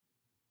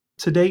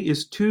Today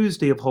is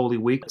Tuesday of Holy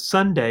Week.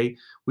 Sunday,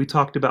 we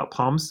talked about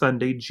Palm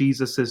Sunday,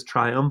 Jesus'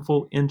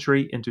 triumphal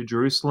entry into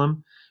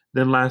Jerusalem.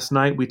 Then last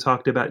night, we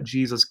talked about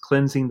Jesus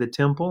cleansing the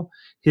temple.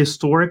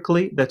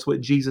 Historically, that's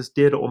what Jesus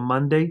did on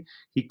Monday.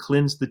 He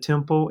cleansed the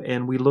temple,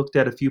 and we looked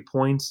at a few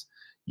points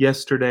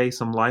yesterday,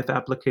 some life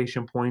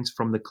application points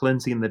from the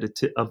cleansing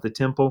of the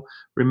temple.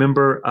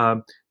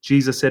 Remember,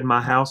 Jesus said,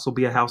 "My house will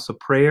be a house of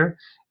prayer."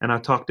 And I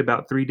talked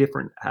about three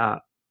different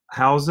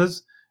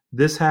houses.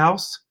 This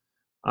house,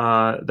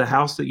 the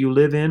house that you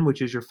live in,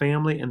 which is your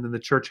family, and then the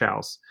church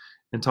house,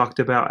 and talked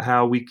about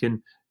how we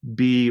can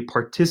be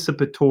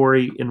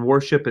participatory in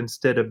worship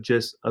instead of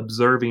just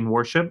observing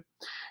worship,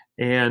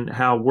 and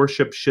how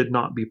worship should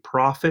not be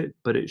profit,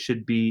 but it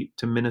should be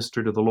to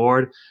minister to the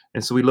Lord.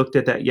 And so we looked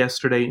at that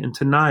yesterday. And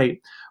tonight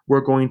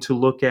we're going to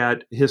look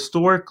at,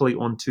 historically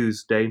on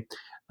Tuesday,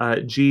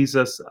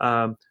 Jesus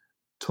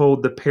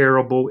told the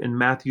parable in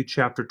Matthew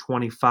chapter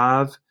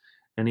 25.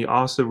 And he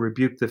also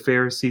rebuked the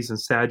Pharisees and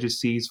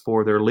Sadducees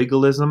for their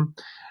legalism.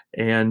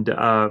 And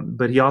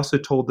but he also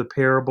told the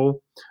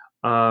parable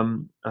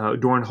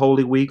during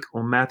Holy Week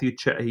on Matthew.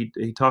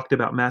 He talked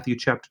about Matthew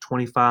chapter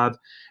 25.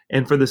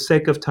 And for the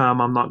sake of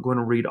time, I'm not going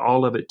to read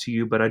all of it to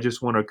you, but I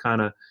just want to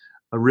kind of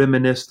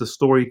reminisce the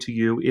story to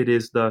you. It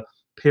is the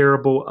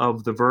parable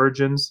of the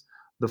virgins,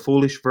 the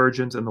foolish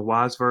virgins and the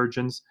wise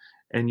virgins.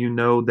 And you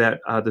know that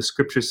the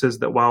scripture says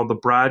that while the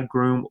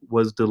bridegroom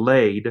was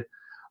delayed,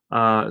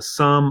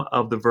 some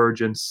of the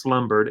virgins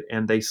slumbered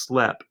and they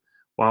slept,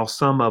 while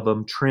some of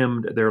them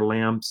trimmed their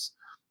lamps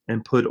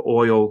and put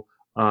oil.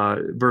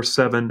 Verse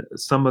 7,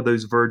 some of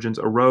those virgins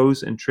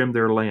arose and trimmed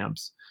their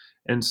lamps.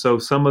 And so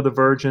some of the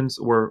virgins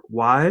were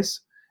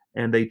wise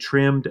and they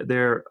trimmed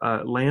their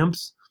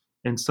lamps,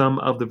 and some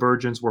of the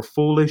virgins were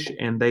foolish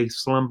and they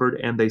slumbered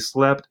and they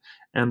slept.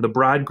 And the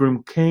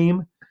bridegroom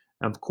came.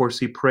 Of course,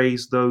 he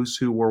praised those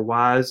who were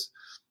wise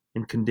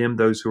and condemned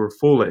those who were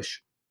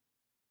foolish.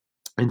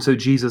 And so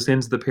Jesus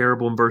ends the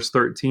parable in verse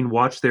 13,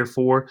 "Watch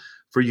therefore,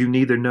 for you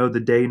neither know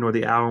the day nor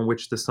the hour in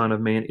which the Son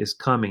of Man is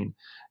coming."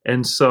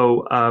 And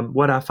so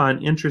what I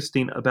find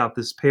interesting about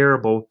this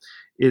parable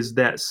is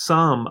that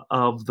some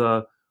of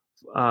the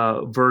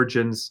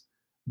virgins,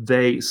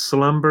 they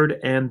slumbered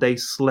and they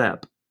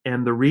slept.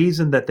 And the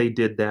reason that they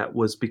did that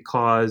was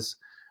because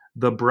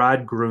the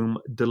bridegroom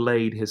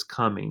delayed his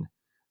coming.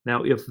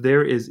 Now, if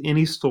there is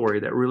any story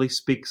that really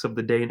speaks of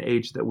the day and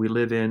age that we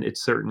live in,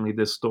 it's certainly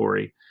this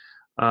story.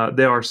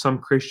 There are some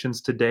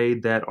Christians today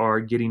that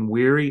are getting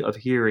weary of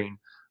hearing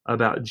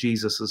about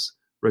Jesus's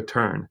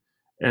return.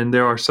 And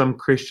there are some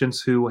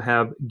Christians who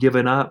have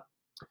given up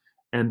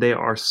and they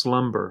are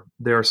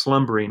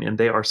slumbering and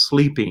they are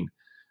sleeping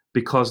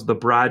because the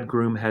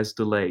bridegroom has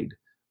delayed.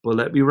 But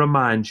let me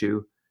remind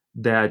you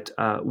that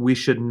we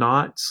should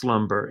not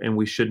slumber and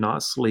we should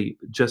not sleep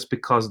just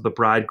because the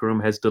bridegroom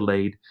has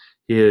delayed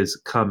his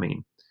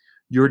coming.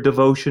 Your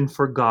devotion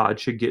for God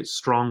should get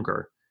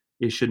stronger.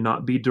 It should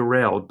not be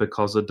derailed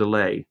because of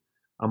delay.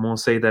 I'm going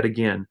to say that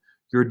again.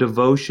 Your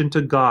devotion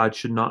to God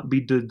should not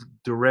be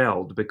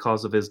derailed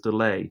because of his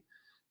delay.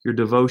 Your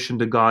devotion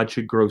to God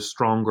should grow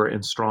stronger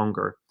and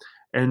stronger.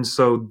 And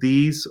so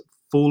these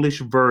foolish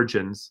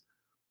virgins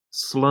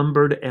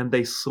slumbered and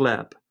they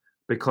slept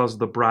because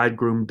the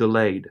bridegroom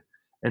delayed.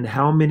 And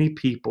how many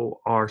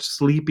people are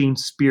sleeping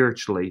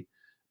spiritually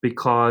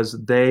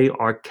because they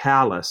are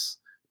callous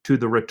to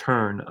the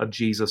return of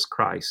Jesus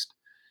Christ?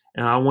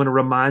 And I want to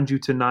remind you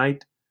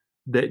tonight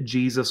that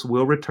Jesus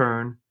will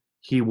return.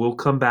 He will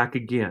come back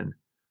again.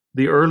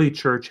 The early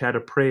church had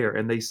a prayer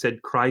and they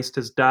said, Christ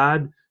has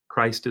died,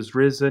 Christ is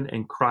risen,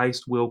 and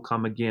Christ will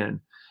come again.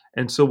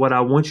 And so what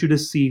I want you to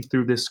see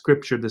through this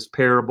scripture, this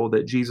parable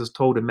that Jesus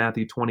told in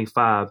Matthew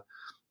 25,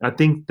 I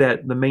think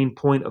that the main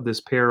point of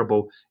this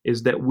parable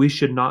is that we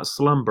should not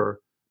slumber,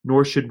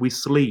 nor should we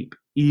sleep,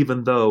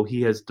 even though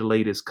he has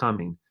delayed his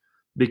coming.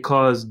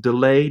 Because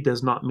delay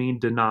does not mean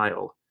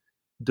denial.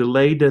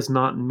 Delay does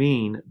not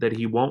mean that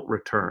he won't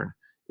return.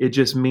 It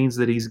just means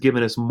that he's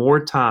given us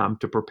more time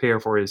to prepare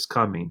for his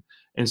coming.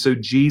 And so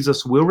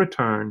Jesus will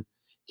return,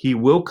 he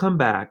will come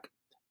back,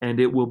 and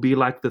it will be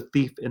like the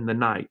thief in the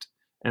night.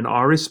 And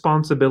our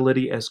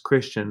responsibility as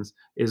Christians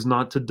is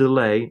not to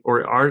delay,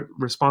 or our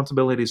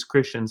responsibility as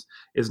Christians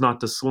is not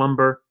to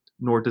slumber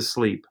nor to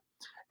sleep.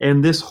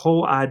 And this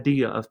whole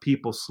idea of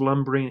people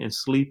slumbering and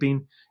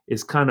sleeping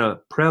is kind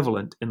of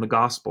prevalent in the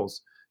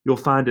Gospels. You'll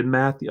find in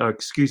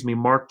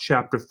Mark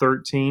chapter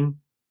 13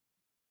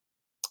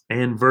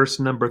 and verse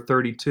number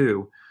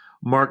 32.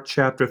 Mark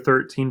chapter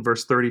 13,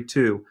 verse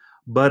 32.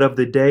 But of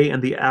the day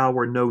and the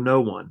hour know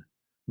no one,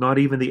 not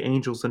even the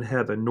angels in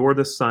heaven, nor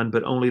the Son,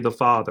 but only the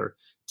Father.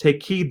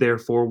 Take heed,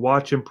 therefore,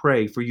 watch and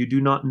pray, for you do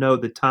not know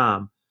the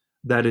time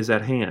that is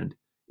at hand.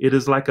 It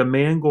is like a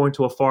man going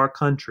to a far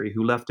country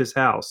who left his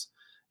house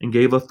and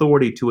gave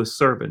authority to his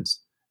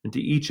servants and to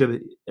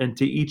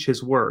each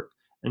his work,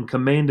 and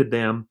commanded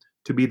them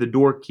to be the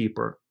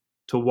doorkeeper,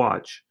 to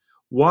watch.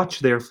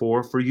 Watch,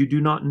 therefore, for you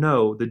do not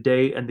know the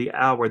day and the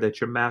hour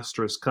that your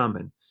master is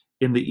coming,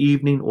 in the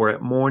evening or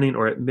at morning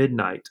or at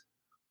midnight.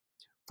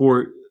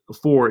 For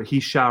for he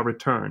shall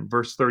return.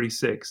 Verse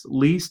 36,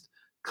 least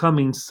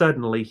coming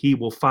suddenly he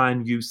will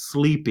find you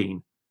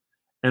sleeping.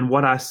 And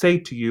what I say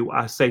to you,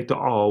 I say to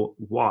all,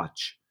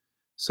 watch.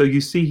 So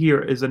you see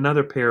here is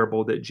another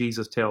parable that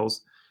Jesus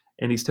tells,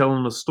 and he's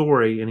telling a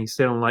story, and he's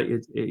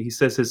telling he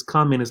says his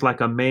coming is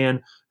like a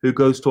man who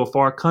goes to a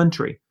far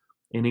country,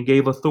 and he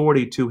gave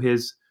authority to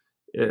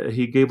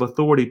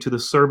the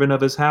servant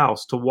of his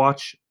house to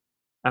watch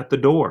at the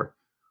door.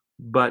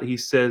 But he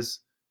says,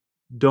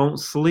 don't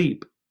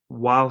sleep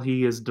while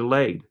he is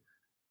delayed.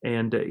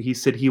 And he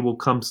said he will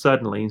come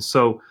suddenly. And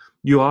so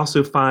you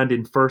also find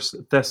in First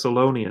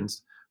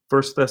Thessalonians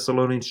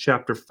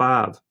chapter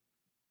 5,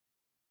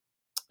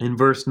 in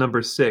verse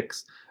number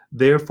 6,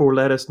 therefore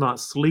let us not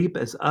sleep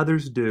as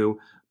others do,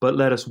 but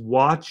let us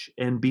watch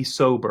and be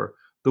sober.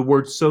 The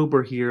word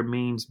sober here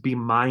means be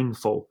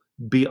mindful,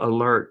 be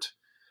alert.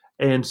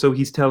 And so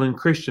he's telling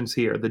Christians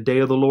here, the day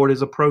of the Lord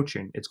is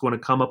approaching. It's going to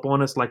come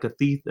upon us like a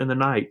thief in the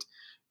night.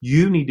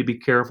 You need to be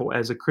careful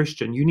as a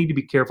Christian. You need to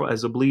be careful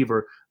as a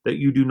believer that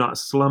you do not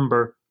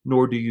slumber,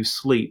 nor do you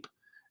sleep.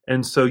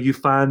 And so you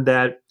find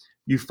that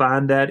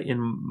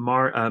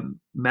in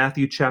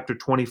Matthew chapter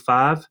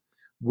 25,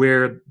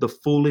 where the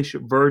foolish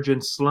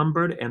virgins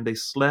slumbered and they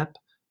slept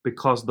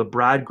because the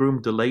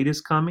bridegroom delayed his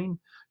coming.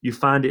 You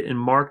find it in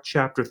Mark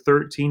chapter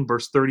 13,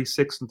 verse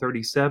 36 and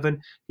 37.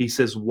 He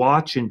says,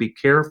 watch and be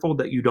careful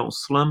that you don't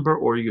slumber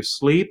or you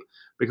sleep,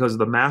 because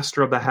the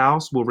master of the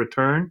house will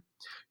return.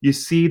 You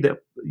see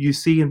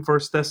in 1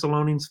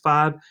 Thessalonians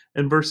 5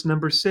 and verse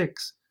number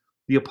 6,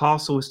 the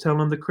apostle is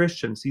telling the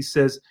Christians, he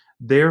says,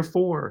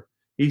 therefore,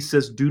 he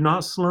says, do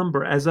not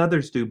slumber as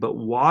others do, but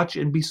watch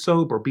and be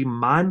sober. Be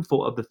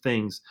mindful of the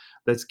things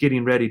that's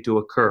getting ready to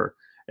occur.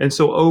 And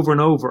so over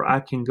and over,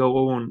 I can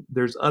go on.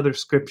 There's other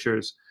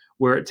scriptures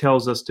where it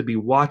tells us to be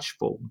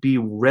watchful, be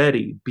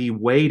ready, be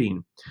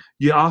waiting.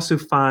 You also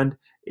find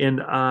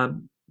in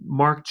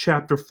Mark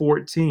chapter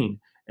 14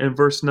 and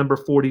verse number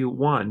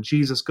 41,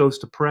 Jesus goes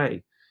to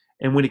pray.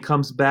 And when he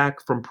comes back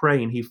from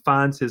praying, he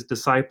finds his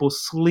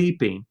disciples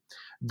sleeping.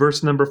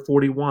 Verse number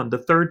 41, the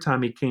third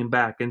time he came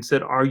back and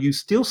said, are you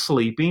still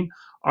sleeping?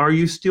 Are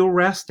you still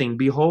resting?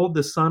 Behold,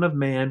 the Son of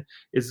Man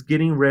is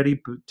getting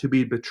ready to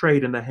be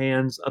betrayed in the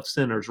hands of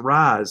sinners.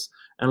 Rise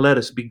and let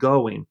us be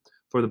going,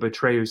 for the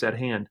betrayer's at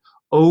hand.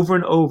 Over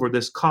and over,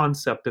 this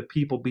concept of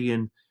people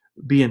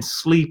being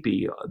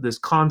sleepy, this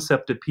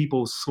concept of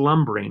people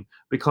slumbering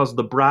because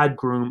the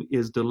bridegroom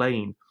is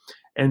delaying.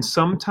 And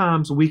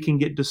sometimes we can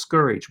get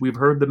discouraged. We've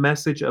heard the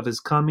message of his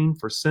coming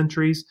for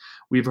centuries.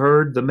 We've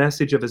heard the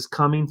message of his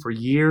coming for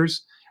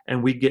years,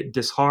 and we get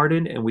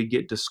disheartened and we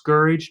get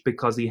discouraged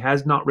because he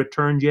has not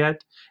returned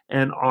yet.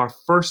 And our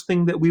first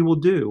thing that we will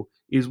do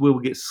is we will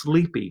get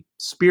sleepy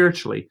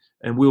spiritually,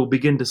 and we will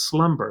begin to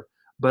slumber.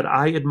 But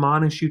I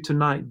admonish you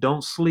tonight,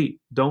 don't sleep,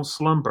 don't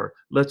slumber.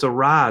 Let's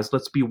arise,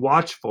 let's be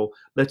watchful,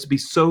 let's be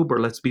sober,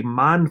 let's be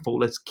mindful,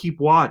 let's keep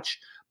watch,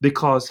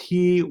 because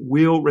he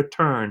will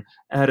return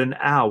at an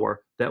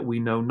hour that we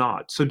know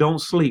not. So don't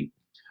sleep.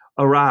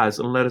 Arise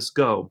and let us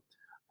go.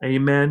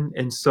 Amen.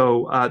 And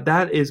so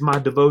that is my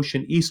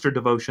devotion, Easter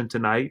devotion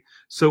tonight.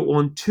 So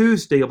on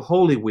Tuesday of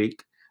Holy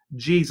Week,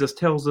 Jesus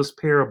tells this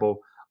parable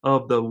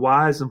of the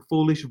wise and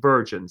foolish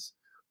virgins.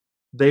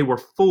 They were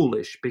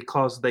foolish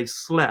because they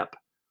slept,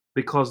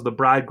 because the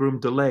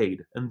bridegroom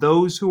delayed. And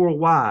those who were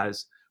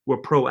wise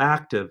were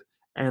proactive,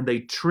 and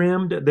they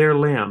trimmed their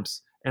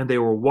lamps, and they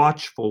were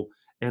watchful,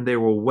 and they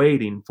were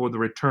waiting for the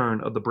return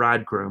of the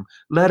bridegroom.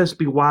 Let us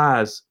be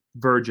wise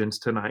virgins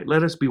tonight.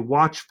 Let us be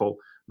watchful.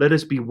 Let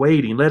us be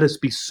waiting. Let us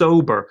be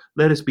sober.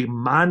 Let us be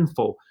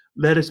mindful.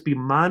 Let us be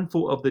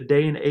mindful of the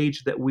day and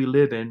age that we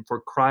live in, for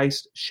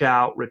Christ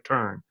shall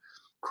return.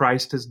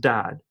 Christ has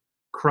died.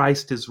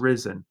 Christ is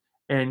risen,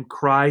 and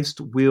Christ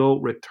will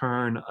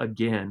return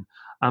again.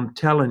 I'm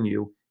telling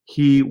you,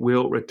 he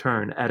will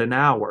return at an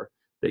hour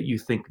that you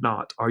think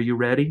not. Are you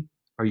ready?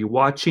 Are you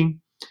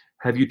watching?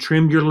 Have you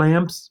trimmed your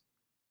lamps?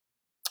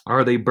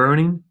 Are they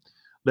burning?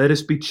 Let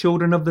us be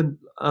children of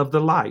the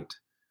light.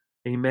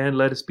 Amen.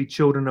 Let us be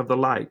children of the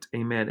light.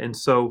 Amen. And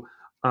so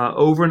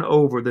over and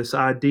over, this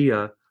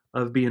idea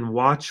of being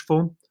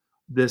watchful,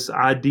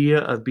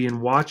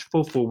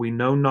 for we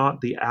know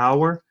not the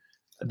hour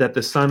that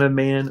the Son of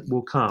Man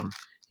will come.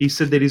 He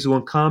said that he's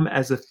going to come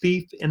as a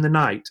thief in the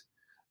night.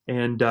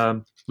 And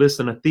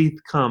listen, a thief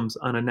comes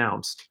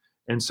unannounced.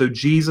 And so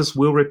Jesus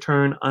will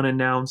return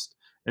unannounced.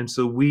 And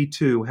so we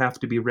too have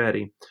to be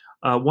ready.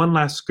 One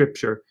last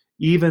scripture.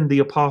 Even the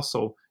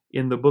apostle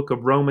in the book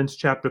of Romans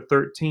chapter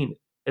 13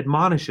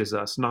 admonishes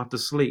us not to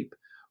sleep.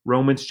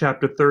 Romans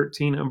chapter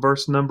 13 and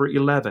verse number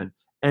 11.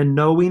 And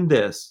knowing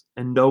this,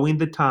 and knowing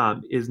the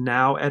time is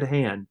now at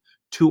hand,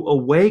 to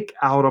awake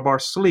out of our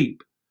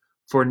sleep.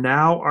 For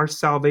now our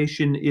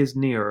salvation is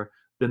nearer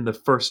than the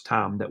first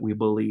time that we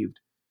believed.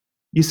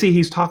 You see,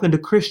 he's talking to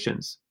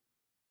Christians.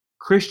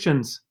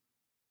 Christians,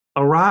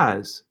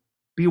 arise,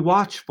 be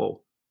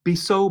watchful, be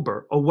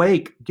sober,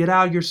 awake, get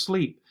out of your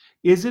sleep.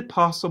 Is it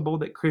possible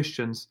that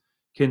Christians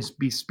can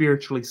be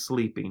spiritually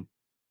sleeping?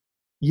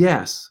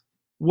 Yes.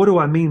 What do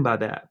I mean by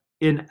that?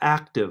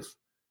 Inactive.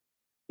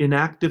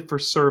 inactive for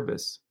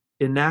service,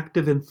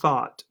 inactive in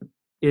thought,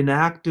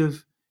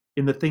 inactive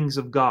in the things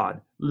of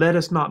God. Let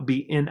us not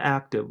be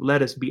inactive.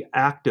 Let us be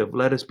active.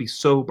 Let us be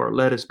sober.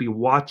 Let us be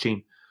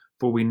watching,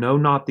 for we know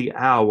not the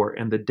hour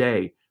and the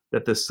day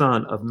that the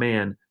Son of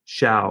Man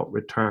shall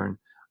return.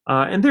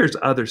 And there's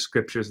other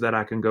scriptures that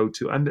I can go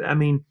to. I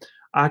mean,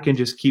 I can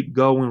just keep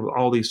going with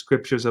all these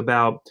scriptures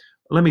about.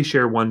 Let me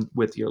share one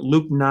with you.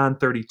 Luke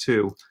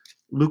 9:32.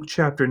 Luke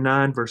chapter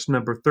 9, verse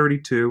number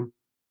 32.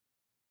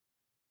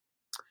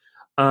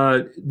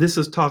 This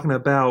is talking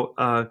about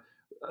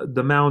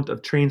the Mount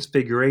of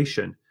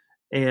Transfiguration.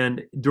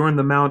 And during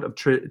the Mount of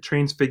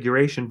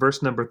Transfiguration,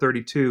 verse number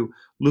 32,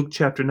 Luke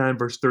chapter 9,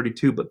 verse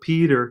 32, but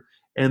Peter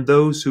and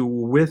those who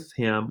were with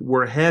him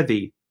were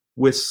heavy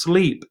with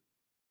sleep.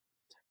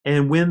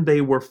 And when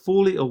they were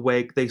fully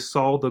awake, they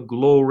saw the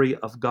glory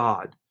of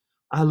God.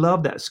 I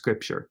love that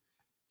scripture.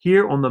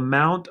 Here on the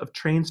Mount of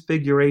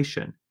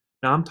Transfiguration,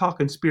 now I'm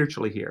talking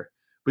spiritually here,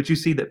 but you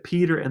see that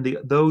Peter and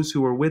those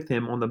who were with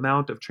him on the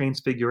Mount of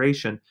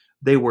Transfiguration,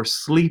 they were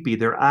sleepy,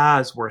 their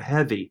eyes were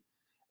heavy.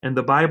 And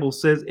the Bible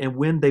says, and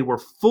when they were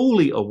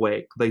fully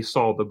awake, they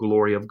saw the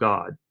glory of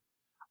God.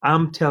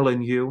 I'm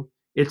telling you,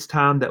 it's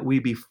time that we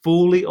be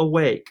fully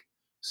awake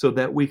so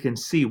that we can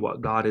see what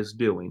God is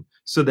doing,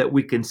 so that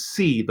we can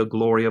see the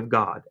glory of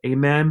God.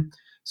 Amen.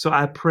 So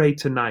I pray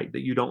tonight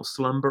that you don't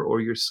slumber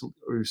or you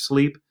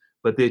sleep,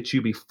 but that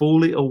you be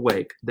fully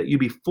awake, that you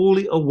be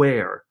fully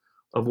aware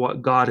of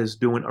what God is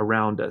doing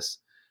around us.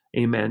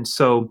 Amen.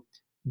 So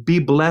be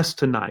blessed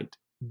tonight.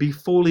 Be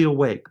fully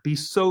awake. Be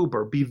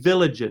sober. Be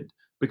vigilant,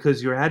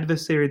 because your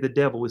adversary, the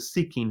devil, is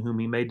seeking whom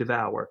he may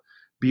devour.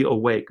 Be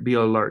awake. Be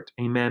alert.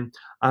 Amen.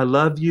 I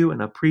love you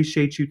and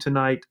appreciate you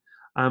tonight.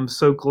 I'm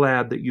so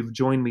glad that you've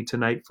joined me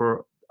tonight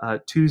for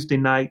Tuesday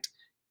night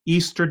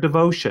Easter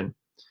devotion.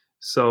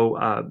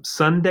 So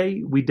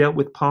Sunday, we dealt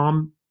with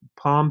Palm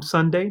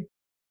Sunday.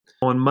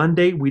 On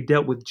Monday, we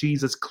dealt with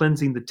Jesus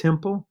cleansing the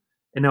temple.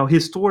 And now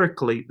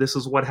historically, this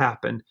is what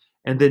happened.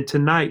 And then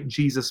tonight,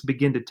 Jesus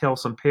began to tell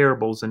some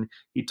parables, and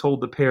he told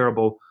the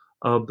parable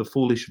of the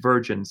foolish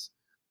virgins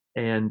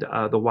and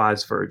the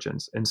wise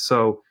virgins. And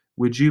so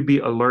would you be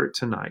alert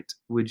tonight?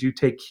 Would you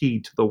take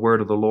heed to the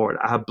word of the Lord?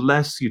 I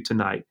bless you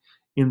tonight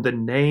in the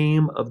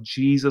name of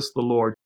Jesus the Lord.